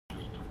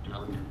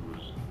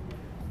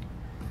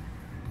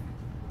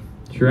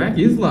Track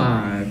is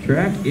live.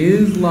 Track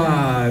is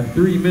live.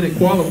 3-minute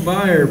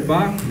qualifier,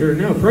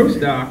 pro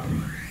stock.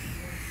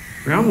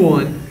 Round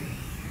 1.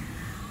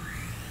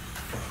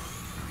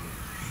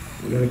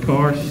 We got a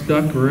car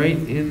stuck right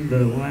in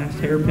the last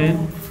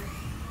hairpin.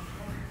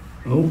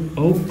 Oh,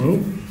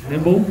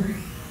 nimble.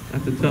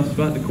 That's a tough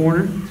spot in the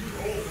corner.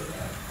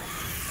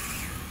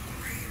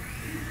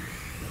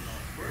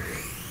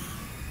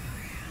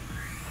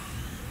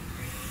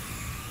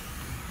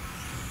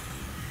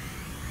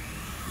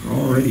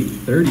 Already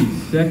 30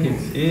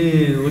 seconds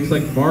in. Looks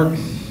like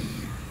Mark's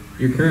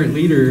your current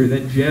leader,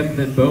 then Jeff,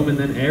 then Bowman,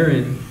 then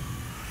Aaron.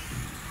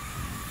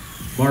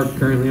 Mark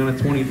currently on a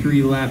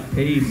 23-lap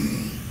pace.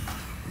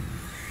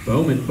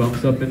 Bowman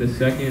bumps up into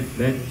second,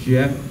 then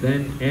Jeff,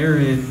 then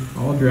Aaron.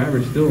 All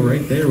drivers still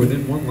right there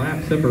within 1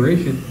 lap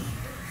separation.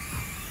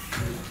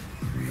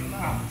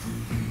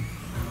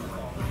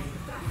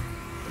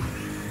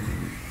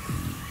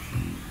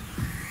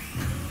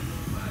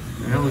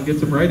 Allen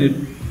gets him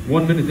righted.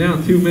 1 minute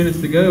down, 2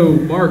 minutes to go.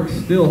 Mark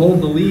still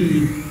holding the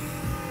lead.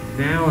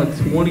 Now a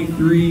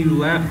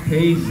 23-lap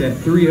pace at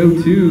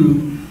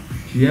 3:02.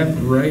 Jeff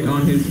right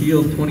on his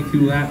heels,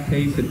 22-lap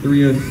pace at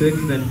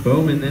 3:06. Then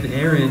Bowman, then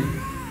Aaron.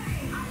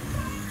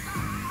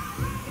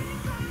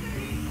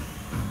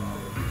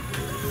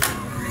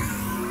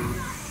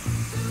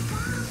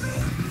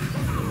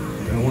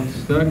 That one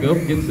stuck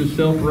up, gets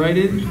herself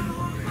righted.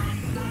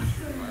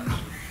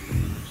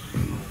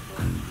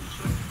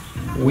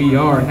 We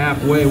are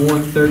halfway,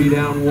 130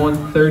 down,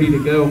 130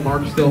 to go.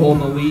 Mark still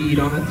holding the lead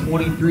on a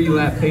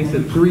 23-lap pace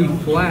at 3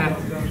 flat.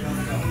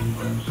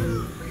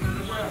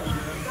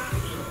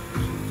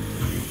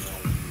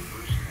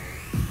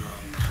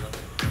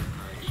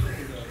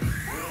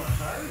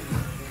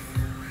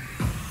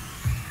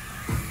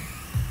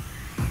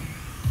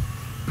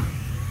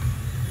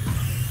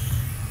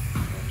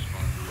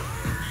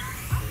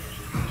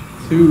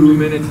 Two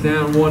minutes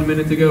down, 1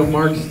 minute to go.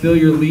 Mark's still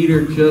your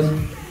leader, just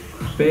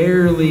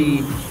barely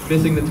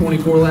missing the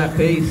 24-lap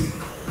pace.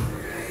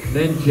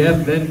 Then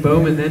Jeff, then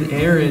Bowman, then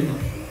Aaron.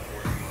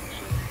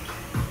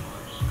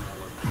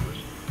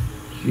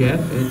 Jeff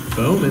and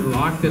Bowman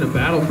locked in a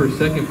battle for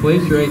second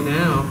place right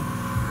now.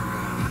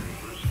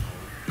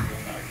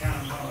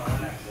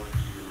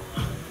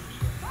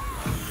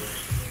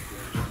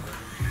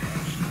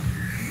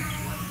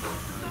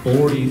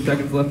 .40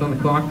 seconds left on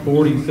the clock,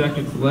 40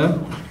 seconds left.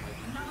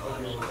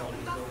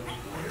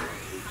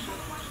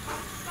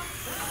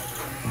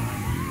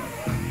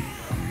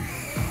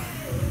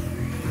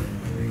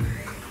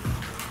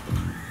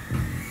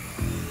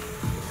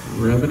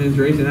 Revin is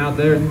racing out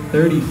there,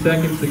 30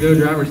 seconds to go,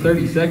 drivers,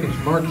 30 seconds.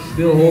 Mark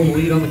still holding the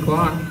lead on the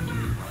clock.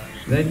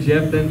 Then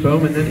Jeff, then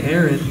Bowman, then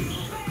Aaron.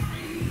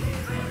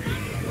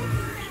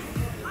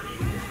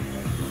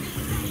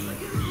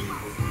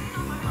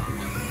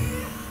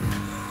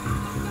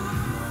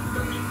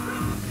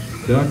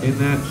 Stuck in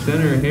that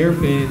center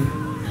hairpin,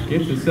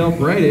 gets himself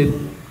righted.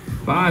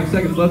 5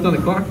 seconds left on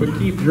the clock, but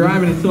keep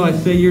driving until I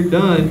say you're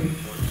done.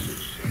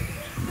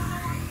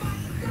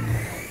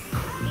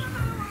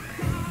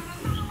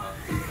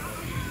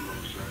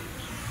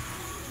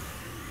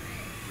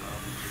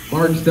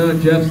 Mark's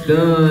done, Jeff's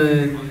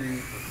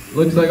done.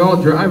 Looks like all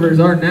drivers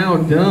are now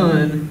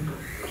done.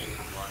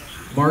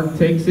 Mark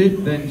takes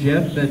it, then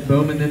Jeff, then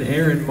Bowman, then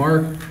Aaron.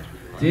 Mark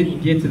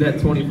didn't get to that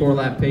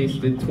 24-lap pace,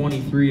 did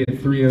 23 at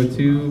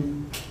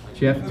 3:02.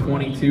 Jeff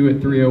 22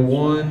 at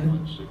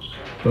 3:01.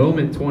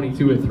 Bowman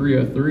 22 at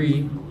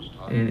 3:03.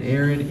 And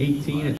Aaron 18 at